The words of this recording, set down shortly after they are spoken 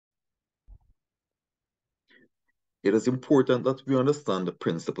it is important that we understand the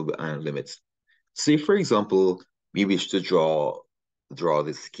principle behind limits. Say, for example, we wish to draw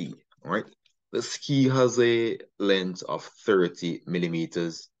this key, all right? This key has a length of 30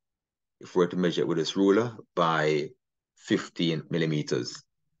 millimeters. If we were to measure it with this ruler by 15 millimeters.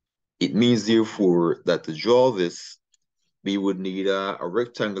 It means, therefore, that to draw this, we would need a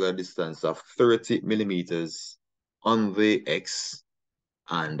rectangular distance of 30 millimeters on the X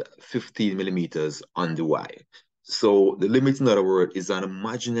and 15 millimeters on the Y. So the limit, in other words, is an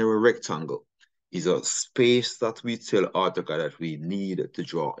imaginary rectangle. Is a space that we tell AutoCAD that we need to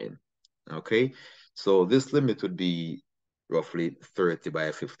draw in. Okay, so this limit would be roughly 30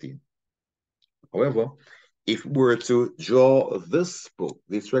 by 15. However, if we were to draw this book,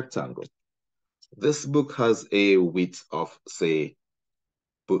 this rectangle, this book has a width of, say,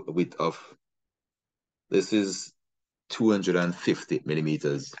 width of, this is 250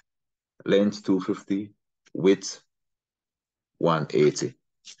 millimeters, length 250, width 180.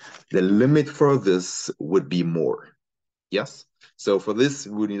 The limit for this would be more. Yes. So for this,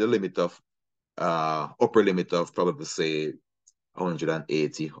 we need a limit of upper limit of probably say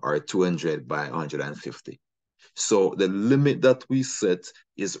 180 or 200 by 150. So the limit that we set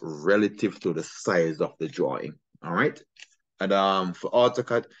is relative to the size of the drawing. All right. And for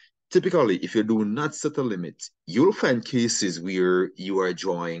AutoCAD, typically, if you do not set a limit, you'll find cases where you are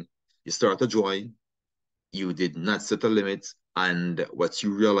drawing, you start a drawing, you did not set a limit, and what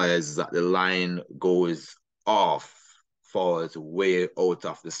you realize is that the line goes off, falls way out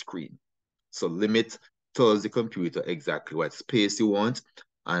of the screen. So limit tells the computer exactly what space you want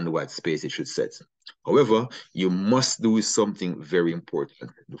and what space it should set. However, you must do something very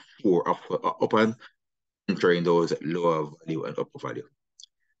important before upon entering those lower value and upper value.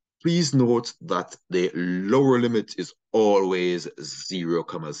 Please note that the lower limit is always 0,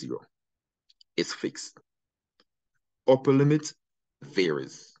 0. It's fixed. Upper limit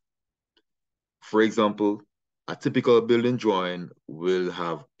varies. For example, a typical building drawing will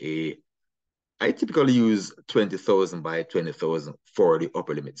have I typically use 20,000 by 20,000 for the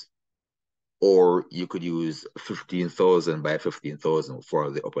upper limit. Or you could use 15,000 by 15,000 for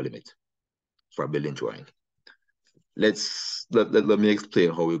the upper limit for a building drawing. Let me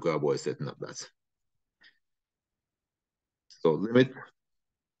explain how we go about setting up that. So limit,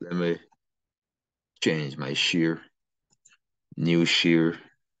 let me change my shear, new shear,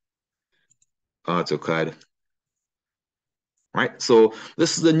 AutoCAD. Right, so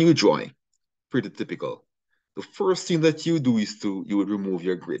this is a new drawing, pretty typical. The first thing that you do is you would remove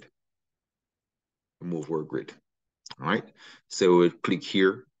your grid. Remove our grid. All right, so we click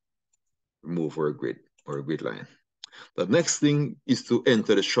here, remove our grid or a grid line. The next thing is to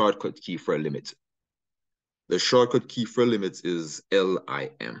enter the shortcut key for a limit. The shortcut key for limits is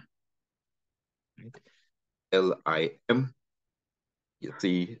LIM. LIM. You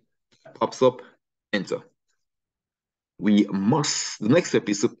see, pops up, enter. The next step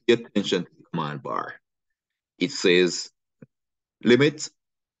is to pay attention to the command bar. It says limits,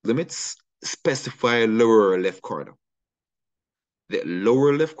 specify lower left corner. The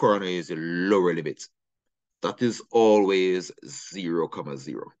lower left corner is the lower limit. That is always 0,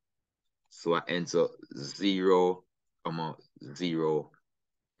 0. So I enter 0, 0,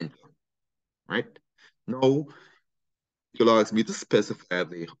 enter. Right? Now, you'll ask me to specify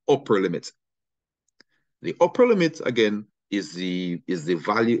the upper limit. The upper limit, again, is the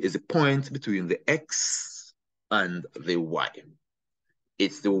value, is the point between the X and the Y.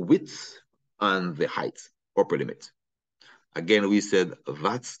 It's the width and the height, upper limit. Again, we said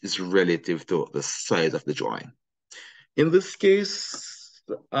that is relative to the size of the drawing. In this case,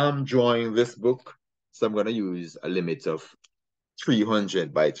 I'm drawing this book, so I'm going to use a limit of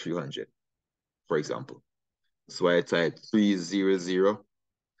 300 by 300, for example. So I type 300.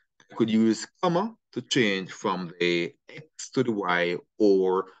 I could use comma to change from the X to the Y,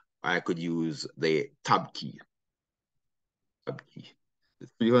 or I could use the tab key. Tab key.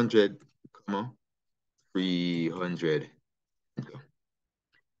 300, comma, 300.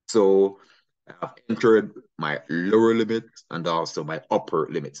 So I've entered my lower limit and also my upper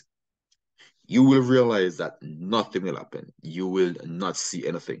limit. You will realize that nothing will happen. You will not see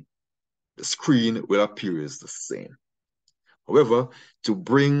anything. The screen will appear as the same. However, to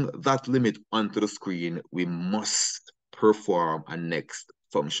bring that limit onto the screen, we must perform a next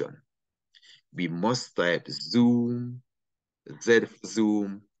function. We must type zoom, Z for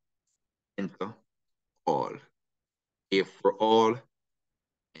zoom, enter, all. A for all,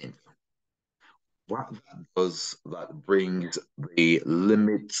 enter. What that does, that brings the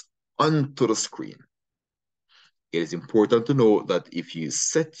limit onto the screen. It is important to know that if you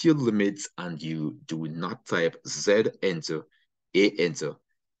set your limits and you do not type Z enter, A enter,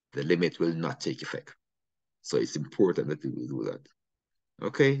 the limit will not take effect. So it's important that you do that.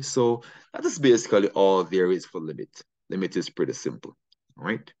 Okay, so that is basically all there is for limit. Limit is pretty simple. All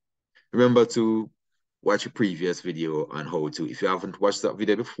right. Remember to watch a previous video on how to, if you haven't watched that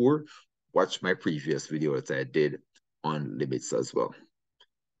video before, watch my previous video that I did on limits as well.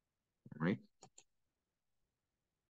 All right.